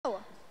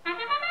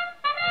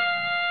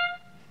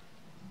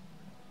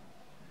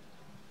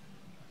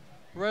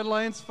Red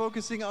Alliance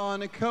focusing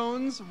on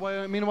cones,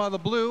 while, meanwhile the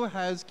blue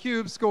has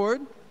cubes scored.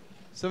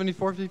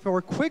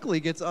 74-54 quickly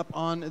gets up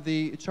on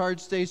the charge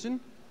station.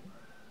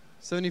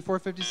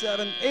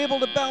 74-57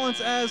 able to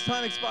balance as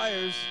time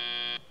expires.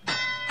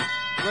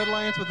 Red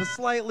Alliance with a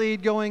slight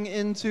lead going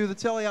into the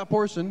teleop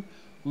portion.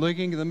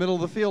 Looking in the middle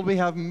of the field, we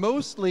have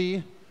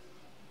mostly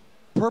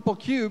purple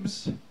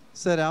cubes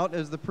set out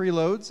as the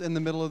preloads in the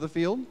middle of the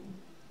field.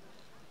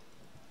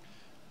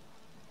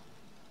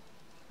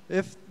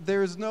 If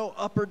there's no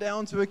up or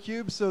down to a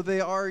cube, so they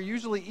are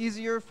usually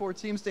easier for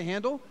teams to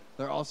handle.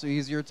 They're also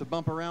easier to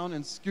bump around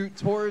and scoot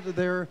toward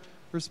their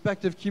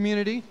respective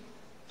community.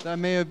 That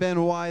may have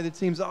been why the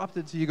teams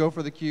opted to go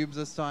for the cubes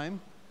this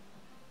time.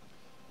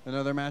 In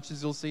other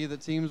matches, you'll see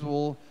that teams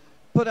will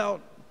put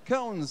out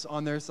cones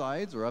on their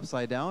sides or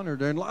upside down or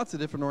in lots of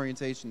different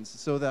orientations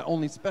so that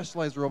only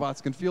specialized robots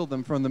can field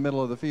them from the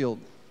middle of the field.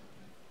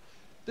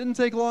 Didn't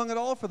take long at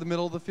all for the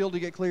middle of the field to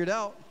get cleared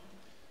out.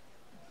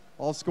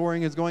 All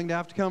scoring is going to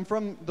have to come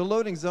from the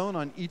loading zone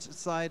on each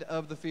side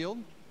of the field.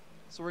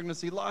 So we're going to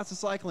see lots of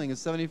cycling as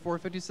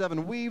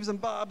 74-57 weaves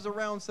and bobs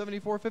around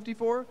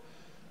 74-54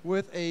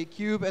 with a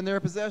cube in their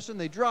possession.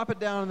 They drop it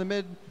down in the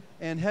mid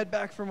and head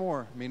back for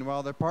more.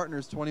 Meanwhile, their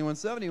partners,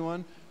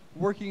 21-71,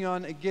 working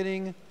on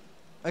getting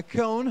a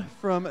cone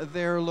from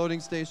their loading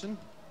station.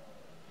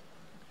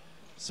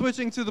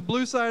 Switching to the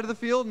blue side of the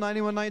field,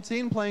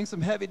 91-19 playing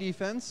some heavy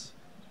defense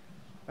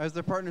as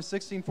their partner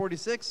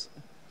 16-46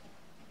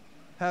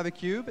 have a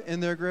cube in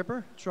their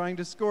gripper, trying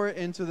to score it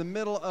into the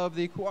middle of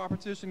the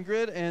cooperation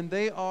grid, and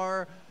they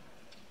are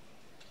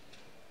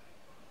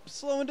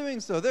slow in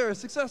doing so. They're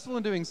successful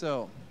in doing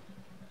so.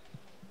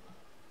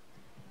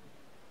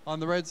 On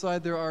the red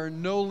side, there are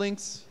no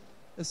links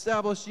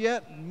established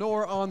yet,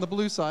 nor on the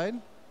blue side.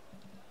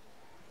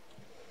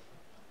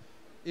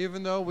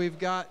 Even though we've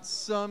got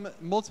some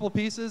multiple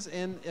pieces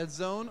in a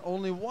zone,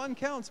 only one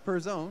counts per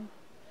zone.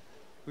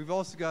 We've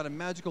also got a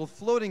magical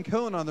floating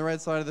cone on the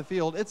red side of the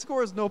field. It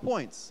scores no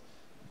points.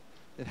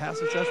 It has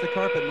to touch the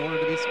carpet in order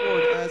to be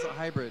scored as a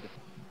hybrid.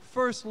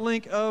 First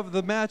link of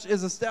the match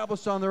is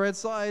established on the red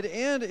side,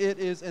 and it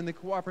is in the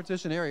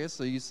cooperation area,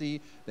 so you see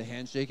the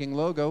handshaking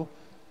logo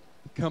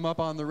come up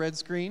on the red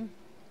screen.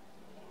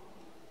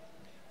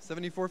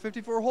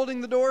 74-54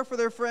 holding the door for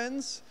their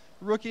friends,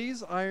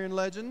 rookies, Iron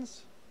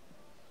Legends.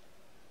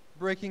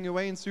 Breaking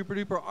away, and Super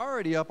Duper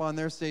already up on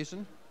their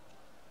station.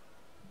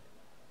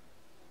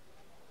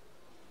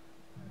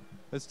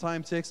 As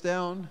time ticks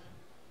down,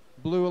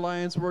 Blue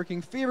Alliance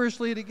working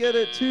feverishly to get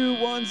it to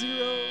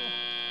 1-0.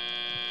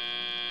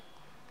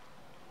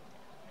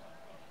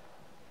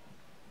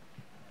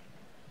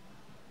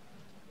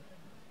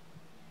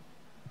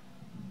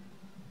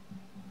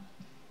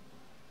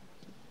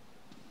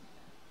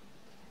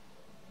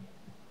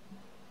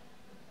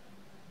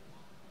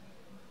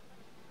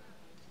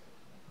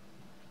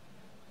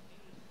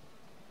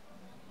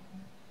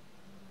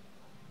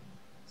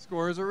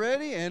 Scores are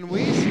ready, and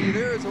we see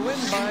there is a win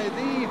by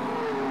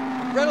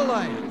the Red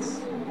Alliance.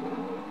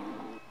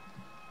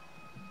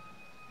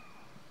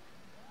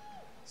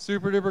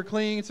 Super Duper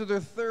clinging to their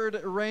third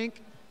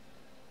rank.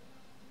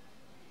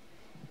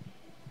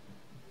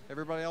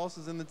 Everybody else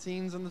is in the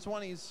teens and the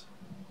 20s.